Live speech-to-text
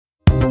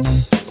Hey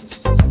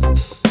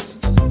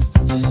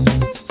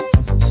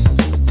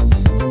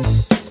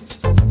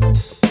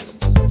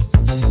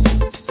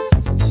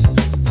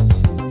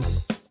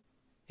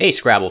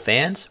Scrabble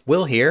fans,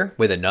 Will here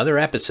with another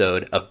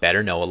episode of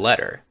Better Know a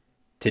Letter.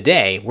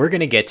 Today we're going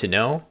to get to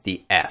know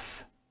the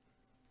F.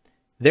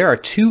 There are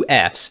two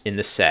Fs in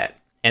the set,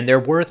 and they're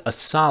worth a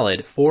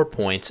solid 4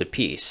 points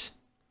apiece.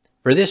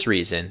 For this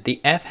reason, the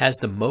F has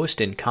the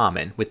most in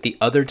common with the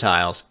other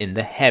tiles in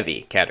the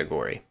heavy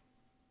category.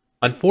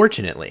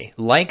 Unfortunately,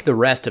 like the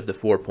rest of the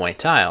 4-point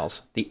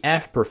tiles, the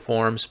F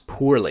performs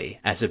poorly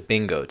as a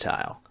bingo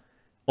tile.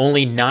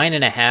 Only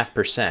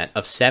 9.5%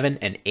 of 7-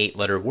 and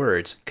 8-letter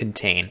words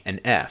contain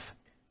an F.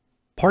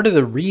 Part of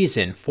the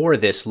reason for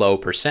this low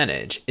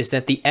percentage is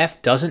that the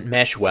F doesn't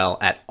mesh well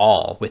at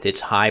all with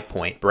its high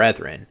point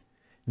brethren.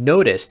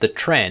 Notice the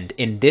trend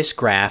in this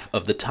graph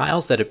of the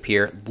tiles that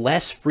appear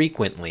less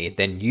frequently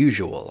than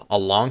usual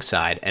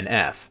alongside an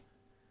F.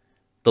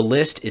 The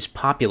list is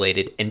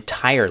populated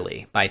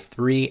entirely by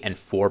 3- and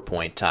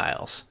 4-point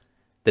tiles.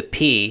 The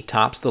P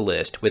tops the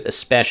list with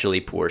especially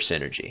poor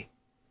synergy.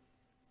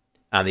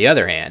 On the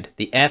other hand,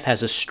 the F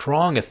has a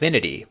strong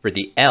affinity for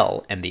the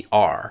L and the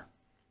R.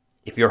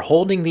 If you're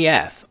holding the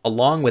F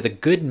along with a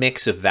good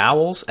mix of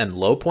vowels and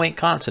low-point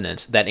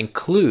consonants that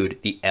include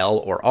the L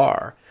or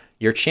R,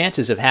 your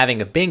chances of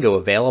having a bingo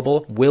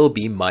available will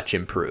be much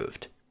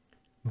improved.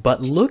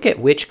 But look at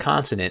which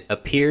consonant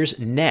appears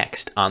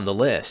next on the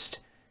list.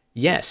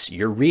 Yes,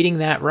 you're reading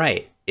that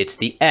right. It's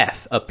the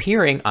F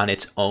appearing on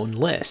its own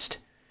list.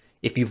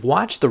 If you've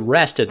watched the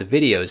rest of the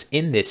videos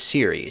in this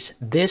series,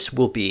 this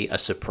will be a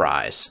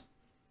surprise.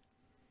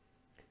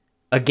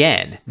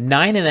 Again,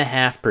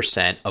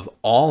 9.5% of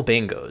all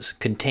bingos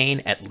contain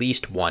at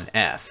least one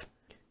F.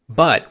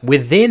 But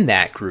within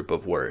that group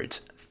of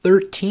words,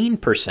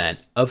 13%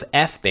 of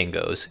F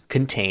bingos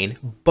contain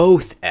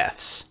both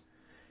Fs.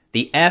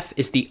 The F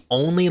is the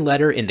only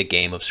letter in the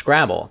game of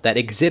Scrabble that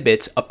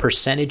exhibits a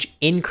percentage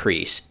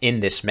increase in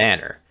this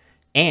manner.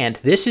 And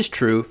this is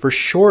true for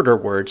shorter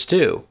words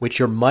too, which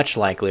you're much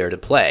likelier to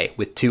play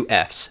with two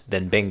Fs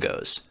than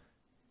bingos.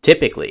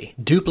 Typically,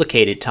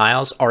 duplicated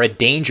tiles are a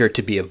danger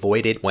to be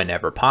avoided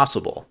whenever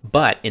possible,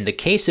 but in the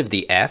case of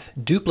the F,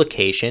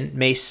 duplication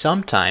may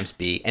sometimes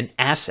be an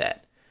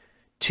asset.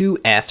 Two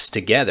Fs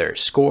together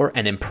score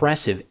an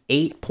impressive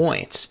 8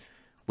 points,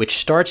 which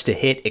starts to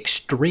hit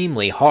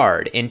extremely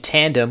hard in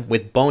tandem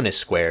with bonus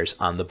squares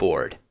on the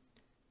board.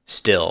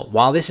 Still,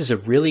 while this is a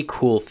really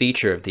cool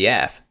feature of the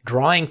F,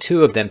 drawing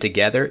two of them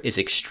together is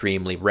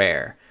extremely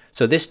rare,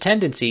 so this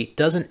tendency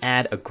doesn't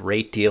add a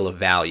great deal of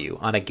value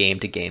on a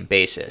game-to-game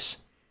basis.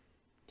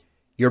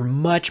 You're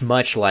much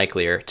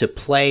likelier to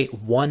play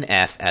one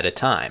F at a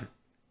time.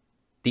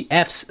 The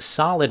F's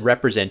solid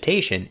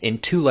representation in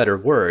 2-letter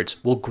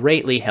words will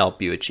greatly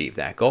help you achieve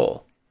that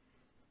goal.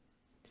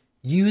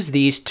 Use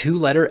these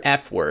 2-letter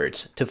F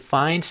words to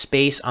find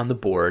space on the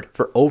board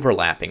for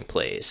overlapping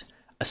plays,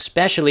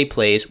 especially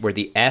plays where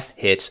the F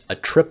hits a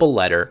triple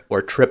letter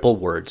or triple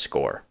word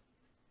score.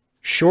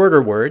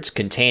 Shorter words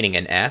containing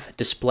an F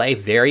display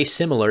very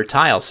similar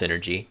tile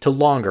synergy to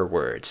longer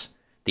words.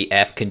 The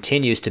F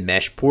continues to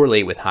mesh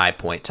poorly with high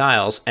point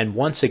tiles, and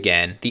once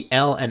again, the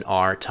L and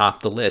R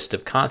top the list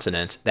of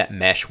consonants that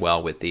mesh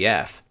well with the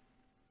F.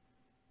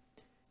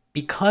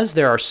 Because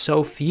there are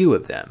so few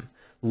of them,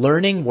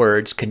 learning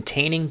words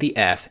containing the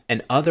F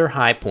and other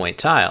high point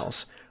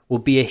tiles will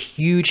be a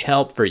huge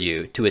help for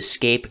you to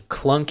escape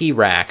clunky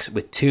racks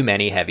with too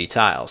many heavy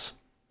tiles.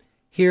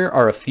 Here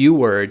are a few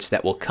words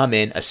that will come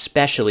in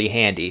especially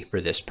handy for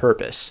this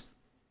purpose.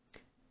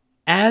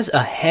 As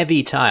a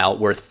heavy tile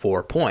worth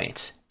 4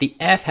 points, the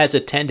F has a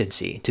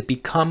tendency to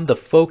become the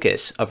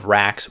focus of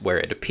racks where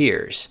it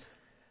appears.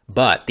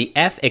 But the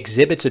F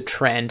exhibits a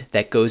trend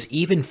that goes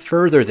even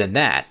further than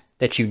that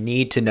you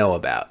need to know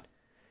about.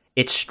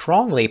 It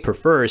strongly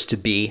prefers to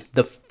be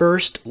the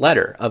first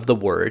letter of the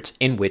words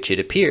in which it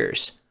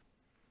appears.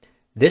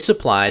 This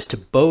applies to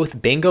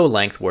both bingo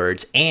length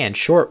words and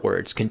short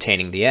words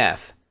containing the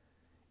F.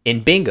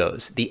 In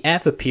bingos, the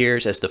F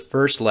appears as the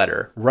first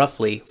letter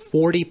roughly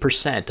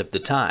 40% of the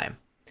time,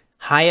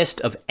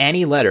 highest of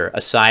any letter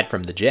aside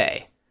from the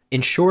J.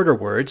 In shorter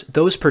words,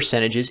 those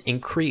percentages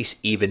increase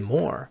even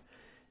more.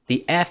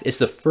 The F is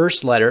the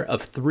first letter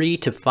of 3-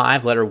 to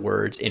 5-letter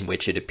words in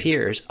which it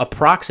appears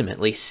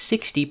approximately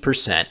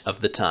 60%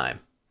 of the time.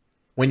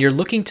 When you're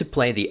looking to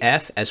play the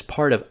F as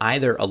part of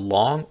either a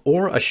long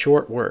or a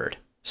short word,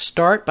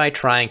 start by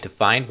trying to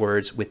find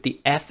words with the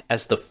F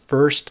as the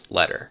first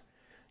letter.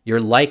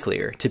 You're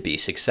likelier to be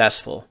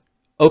successful.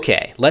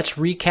 Okay, let's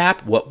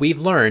recap what we've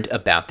learned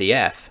about the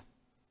F.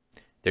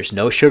 There's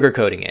no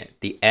sugarcoating it.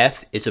 The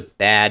F is a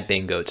bad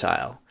bingo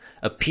tile,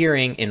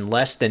 appearing in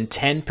less than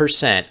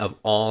 10% of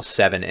all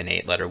 7- and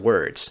 8-letter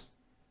words.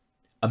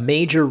 A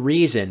major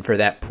reason for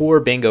that poor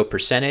bingo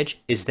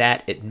percentage is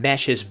that it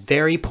meshes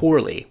very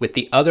poorly with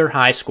the other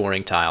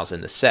high-scoring tiles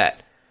in the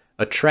set,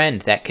 a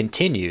trend that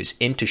continues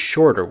into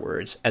shorter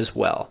words as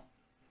well.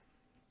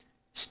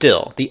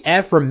 Still, the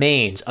F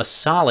remains a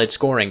solid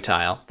scoring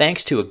tile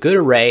thanks to a good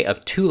array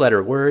of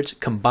 2-letter words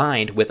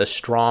combined with a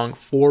strong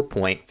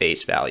 4-point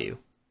face value.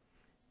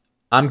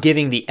 I'm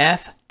giving the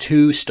F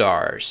 2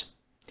 stars.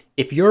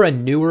 If you're a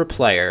newer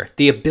player,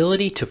 the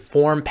ability to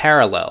form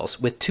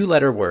parallels with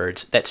 2-letter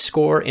words that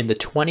score in the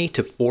 20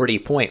 to 40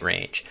 point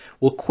range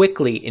will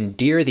quickly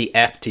endear the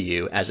F to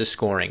you as a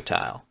scoring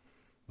tile.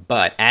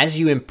 But as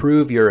you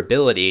improve your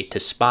ability to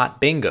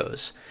spot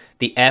bingos,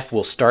 the F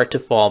will start to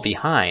fall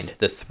behind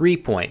the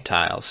 3-point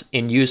tiles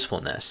in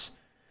usefulness.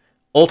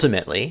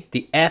 Ultimately,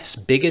 the F's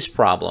biggest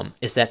problem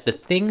is that the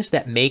things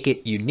that make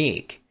it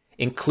unique,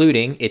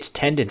 including its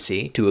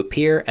tendency to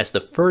appear as the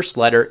first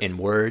letter in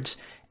words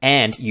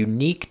and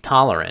unique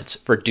tolerance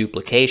for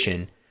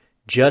duplication,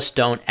 just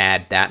don't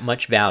add that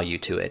much value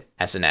to it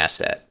as an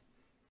asset.